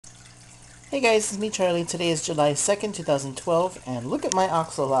Hey guys, it's me Charlie. Today is July 2nd, 2012, and look at my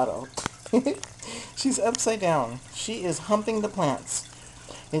axolotl. She's upside down. She is humping the plants.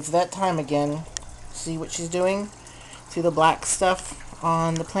 It's that time again. See what she's doing? See the black stuff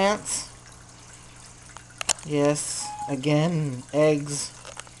on the plants? Yes, again, eggs.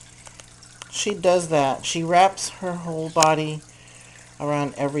 She does that. She wraps her whole body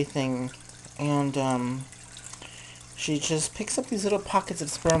around everything, and she just picks up these little pockets of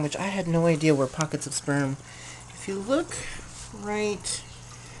sperm, which I had no idea were pockets of sperm. If you look right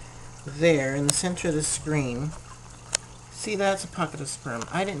there in the center of the screen, see, that's a pocket of sperm.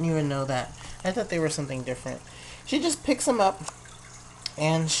 I didn't even know that. I thought they were something different. She just picks them up,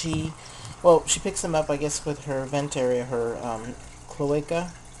 and she picks them up, I guess, with her vent area, her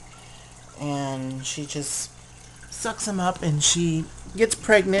cloaca, and she just sucks them up, and she gets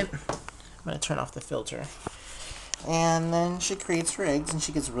pregnant. I'm going to turn off the filter. And then she creates her eggs, and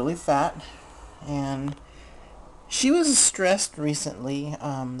she gets really fat, and she was stressed recently.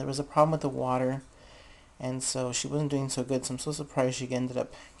 There was a problem with the water, and so she wasn't doing so good, so I'm so surprised she ended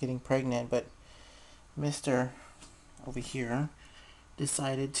up getting pregnant. But Mr. over here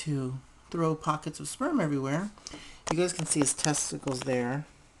decided to throw pockets of sperm everywhere. You guys can see his testicles there.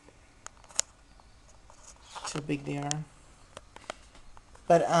 See how big they are.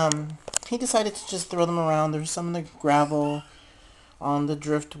 But he decided to just throw them around. There's some in the gravel, on the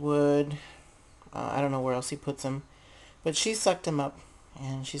driftwood. I don't know where else he puts them. But she sucked them up,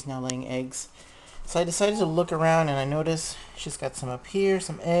 and she's now laying eggs. So I decided to look around, and I noticed she's got some up here,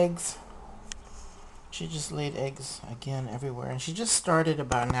 some eggs. She just laid eggs again everywhere, and she just started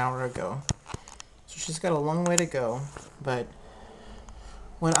about an hour ago. So she's got a long way to go. But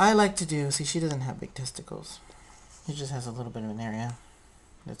what I like to do, see, she doesn't have big testicles. She just has a little bit of an area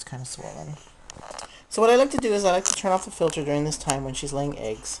that's kind of swollen. So what I like to do is I like to turn off the filter during this time when she's laying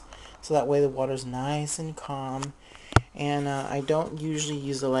eggs. So that way the water's nice and calm. And I don't usually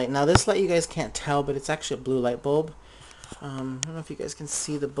use the light. Now this light you guys can't tell, but it's actually a blue light bulb. I don't know if you guys can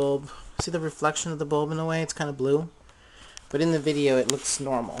see the bulb. See the reflection of the bulb in a way? It's kind of blue. But in the video it looks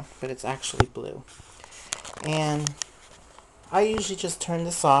normal, but it's actually blue. And I usually just turn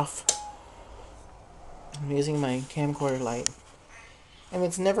this off. I'm using my camcorder light. And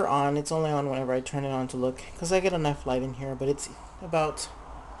it's never on. It's only on whenever I turn it on to look. Because I get enough light in here, but it's about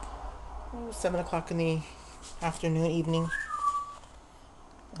 7 o'clock in the afternoon, evening.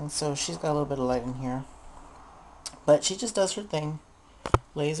 And so she's got a little bit of light in here. But she just does her thing.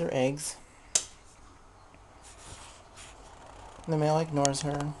 Lays her eggs. The male ignores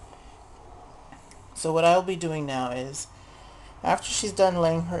her. So what I'll be doing now is, after she's done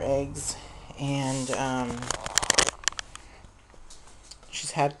laying her eggs, and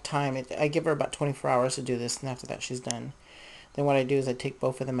she's had time, I give her about 24 hours to do this, and after that she's done. Then what I do is I take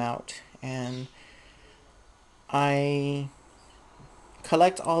both of them out, and I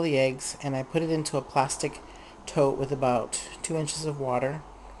collect all the eggs, and I put it into a plastic tote with about 2 inches of water.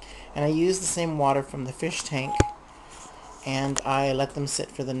 And I use the same water from the fish tank, and I let them sit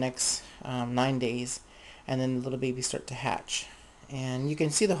for the next 9 days, and then the little babies start to hatch. And you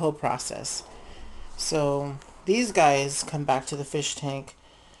can see the whole process. So these guys come back to the fish tank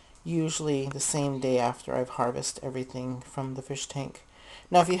usually the same day after I've harvested everything from the fish tank.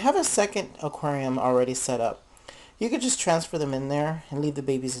 Now if you have a second aquarium already set up, you could just transfer them in there and leave the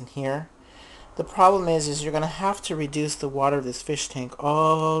babies in here. The problem is you're going to have to reduce the water of this fish tank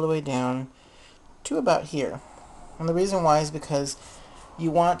all the way down to about here. And the reason why is because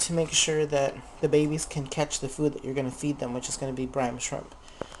you want to make sure that the babies can catch the food that you're going to feed them, which is going to be brine shrimp.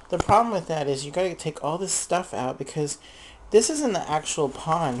 The problem with that is you got to take all this stuff out, because this isn't the actual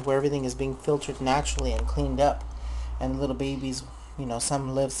pond where everything is being filtered naturally and cleaned up, and little babies,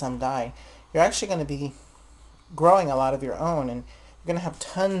 some live, some die. You're actually going to be growing a lot of your own, and you're going to have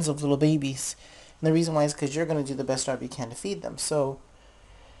tons of little babies. And the reason why is because you're going to do the best job you can to feed them. So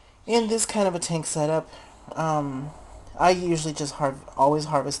in this kind of a tank setup, I usually just always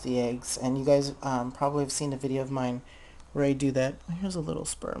harvest the eggs, and you guys probably have seen a video of mine where I do that. Here's a little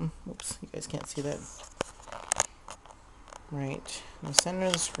sperm. Oops, you guys can't see that. Right in the center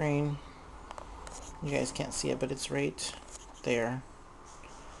of the screen. You guys can't see it, but it's right there.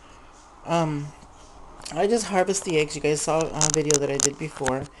 I just harvest the eggs. You guys saw a video that I did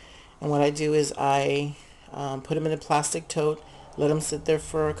before, and what I do is I put them in a plastic tote, let them sit there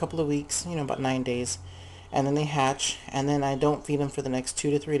for a couple of weeks, about 9 days, and then they hatch, and then I don't feed them for the next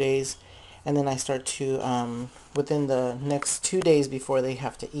 2 to 3 days, and then I start to, within the next 2 days before they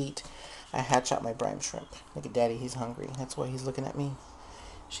have to eat, I hatch out my brine shrimp. Look at Daddy, he's hungry. That's why he's looking at me.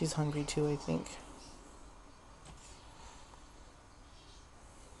 She's hungry too, I think.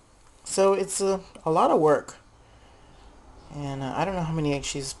 So it's a lot of work. And I don't know how many eggs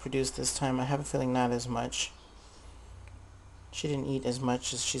she's produced this time. I have a feeling not as much. She didn't eat as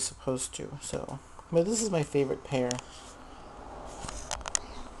much as she's supposed to. So, but this is my favorite pair.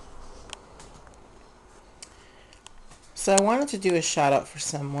 So I wanted to do a shout out for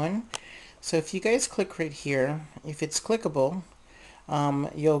someone. So if you guys click right here, if it's clickable,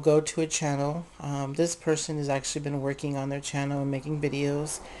 you'll go to a channel. This person has actually been working on their channel and making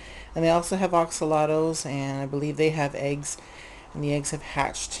videos. And they also have axolotls, and I believe they have eggs. And the eggs have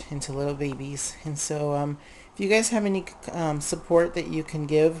hatched into little babies. And so if you guys have any support that you can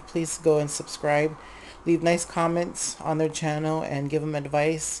give, please go and subscribe. Leave nice comments on their channel and give them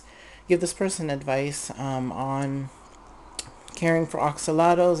advice. Give this person advice on caring for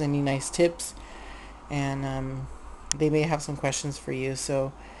axolotls, any nice tips. And they may have some questions for you.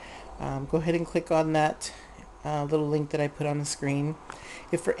 So go ahead and click on that little link that I put on the screen.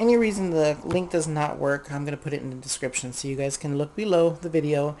 If for any reason the link does not work, I'm going to put it in the description so you guys can look below the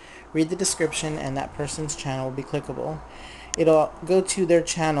video, read the description, and that person's channel will be clickable. It'll go to their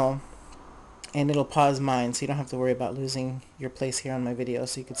channel and it'll pause mine, so you don't have to worry about losing your place here on my video,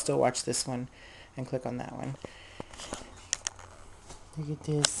 so you can still watch this one and click on that one. Look at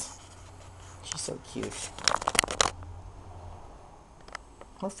this. She's so cute.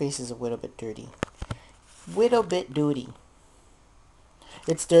 Her face is a little bit dirty. Little bit dirty.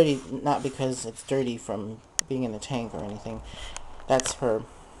 It's dirty not because it's dirty from being in the tank or anything. That's her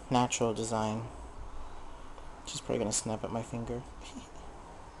natural design. She's probably going to snap at my finger.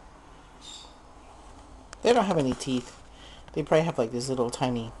 They don't have any teeth. They probably have like these little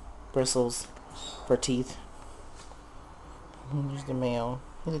tiny bristles for teeth. And here's the male.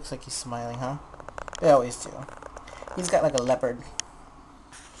 He looks like he's smiling, huh? They always do. He's got like a leopard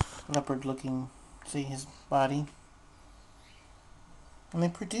looking, see his body? And they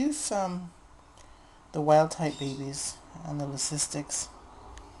produce the wild type babies and the leucistics.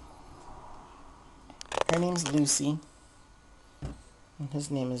 Her name's Lucy, and his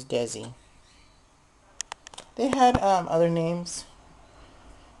name is Desi. They had other names,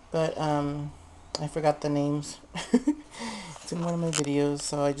 but I forgot the names. It's in one of my videos,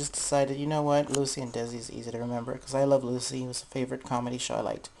 so I just decided, you know what, Lucy and Desi is easy to remember, because I love Lucy. It was a favorite comedy show I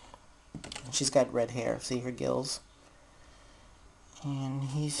liked. She's got red hair, see her gills? And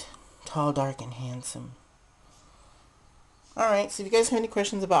he's tall, dark, and handsome. Alright, so if you guys have any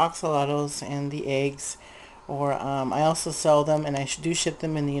questions about axolotls and the eggs, or I also sell them, and I do ship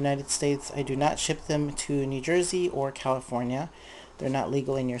them in the United States. I do not ship them to New Jersey or California. They're not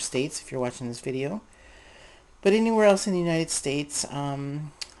legal in your states if you're watching this video. But anywhere else in the United States,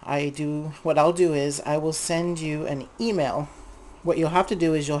 what I'll do is I will send you an email. What you'll have to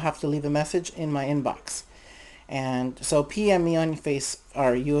do is you'll have to leave a message in my inbox. And so PM me on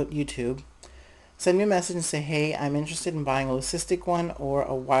YouTube. Send me a message and say, hey, I'm interested in buying a leucistic one or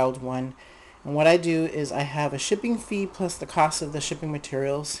a wild one. And what I do is I have a shipping fee plus the cost of the shipping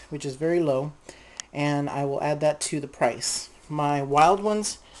materials, which is very low. And I will add that to the price. My wild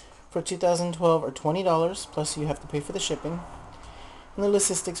ones for 2012 are $20, plus you have to pay for the shipping. And the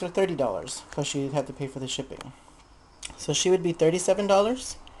leucistics are $30, plus you have to pay for the shipping. So she would be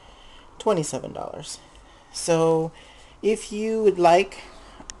 $37, $27. So if you would like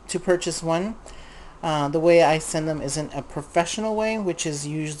to purchase one, the way I send them isn't a professional way, which is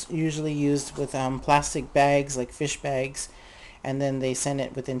usually used with plastic bags like fish bags, and then they send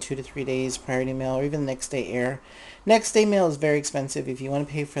it within 2 to 3 days, priority mail, or even next day air. Next day mail is very expensive. If you want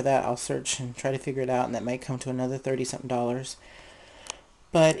to pay for that, I'll search and try to figure it out, and that might come to another $30-something.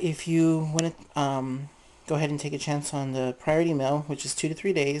 But if you want to go ahead and take a chance on the priority mail, which is 2 to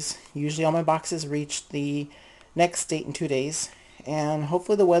 3 days. Usually all my boxes reach the next state in 2 days. And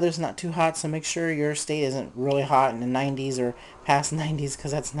hopefully the weather's not too hot, so make sure your state isn't really hot in the 90s or past 90s,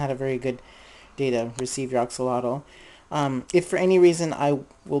 because that's not a very good day to receive your axolotl. If for any reason I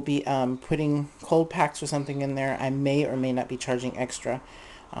will be putting cold packs or something in there, I may or may not be charging extra.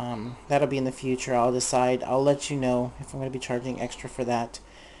 That'll be in the future. I'll decide. I'll let you know if I'm going to be charging extra for that.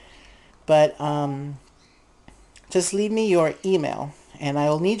 But just leave me your email, and I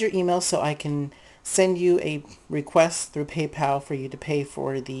will need your email so I can send you a request through PayPal for you to pay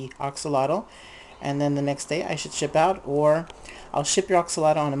for the axolotl, and then the next day I should ship out, or I'll ship your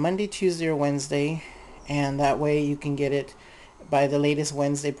axolotl on a Monday, Tuesday, or Wednesday, and that way you can get it by the latest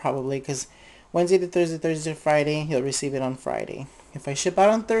Wednesday probably, because Wednesday to Thursday, Thursday to Friday, you'll receive it on Friday. If I ship out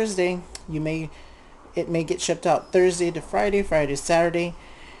on Thursday, it may get shipped out Thursday to Friday, Friday to Saturday.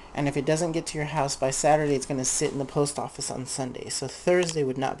 And if it doesn't get to your house by Saturday, it's going to sit in the post office on Sunday. So Thursday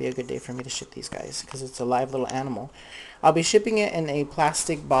would not be a good day for me to ship these guys, because it's a live little animal. I'll be shipping it in a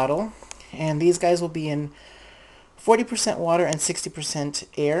plastic bottle, and these guys will be in 40% water and 60%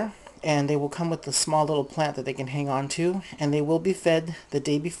 air, and they will come with a small little plant that they can hang on to, and they will be fed the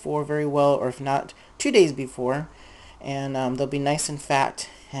day before very well, or if not 2 days before, and they'll be nice and fat,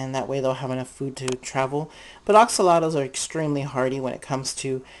 and that way they'll have enough food to travel. But axolotls are extremely hardy when it comes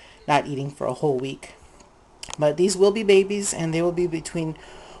to not eating for a whole week. But these will be babies, and they will be between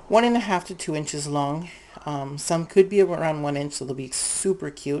 1.5 to 2 inches long. Some could be around 1 inch, so they'll be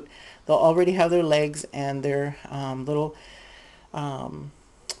super cute. They'll already have their legs and their little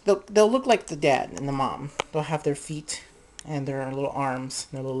they'll look like the dad and the mom. They'll have their feet and their little arms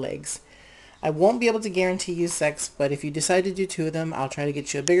and their little legs. I won't be able to guarantee you sex, but if you decide to do 2 of them, I'll try to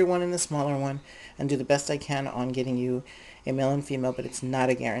get you a bigger one and a smaller one and do the best I can on getting you a male and female, but it's not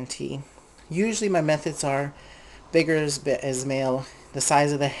a guarantee. Usually my methods are bigger as male. The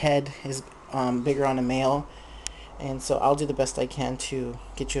size of the head is bigger on a male, and so I'll do the best I can to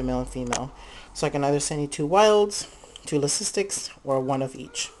get you a male and female. So I can either send you 2 wilds, 2 leucistics, or 1 of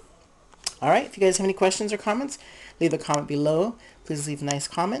each. Alright, if you guys have any questions or comments, leave a comment below. Please leave nice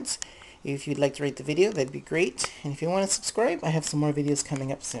comments. If you'd like to rate the video, that'd be great. And if you want to subscribe, I have some more videos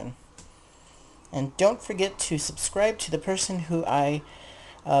coming up soon. And don't forget to subscribe to the person who I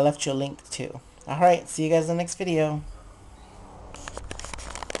left you a link to. Alright, see you guys in the next video.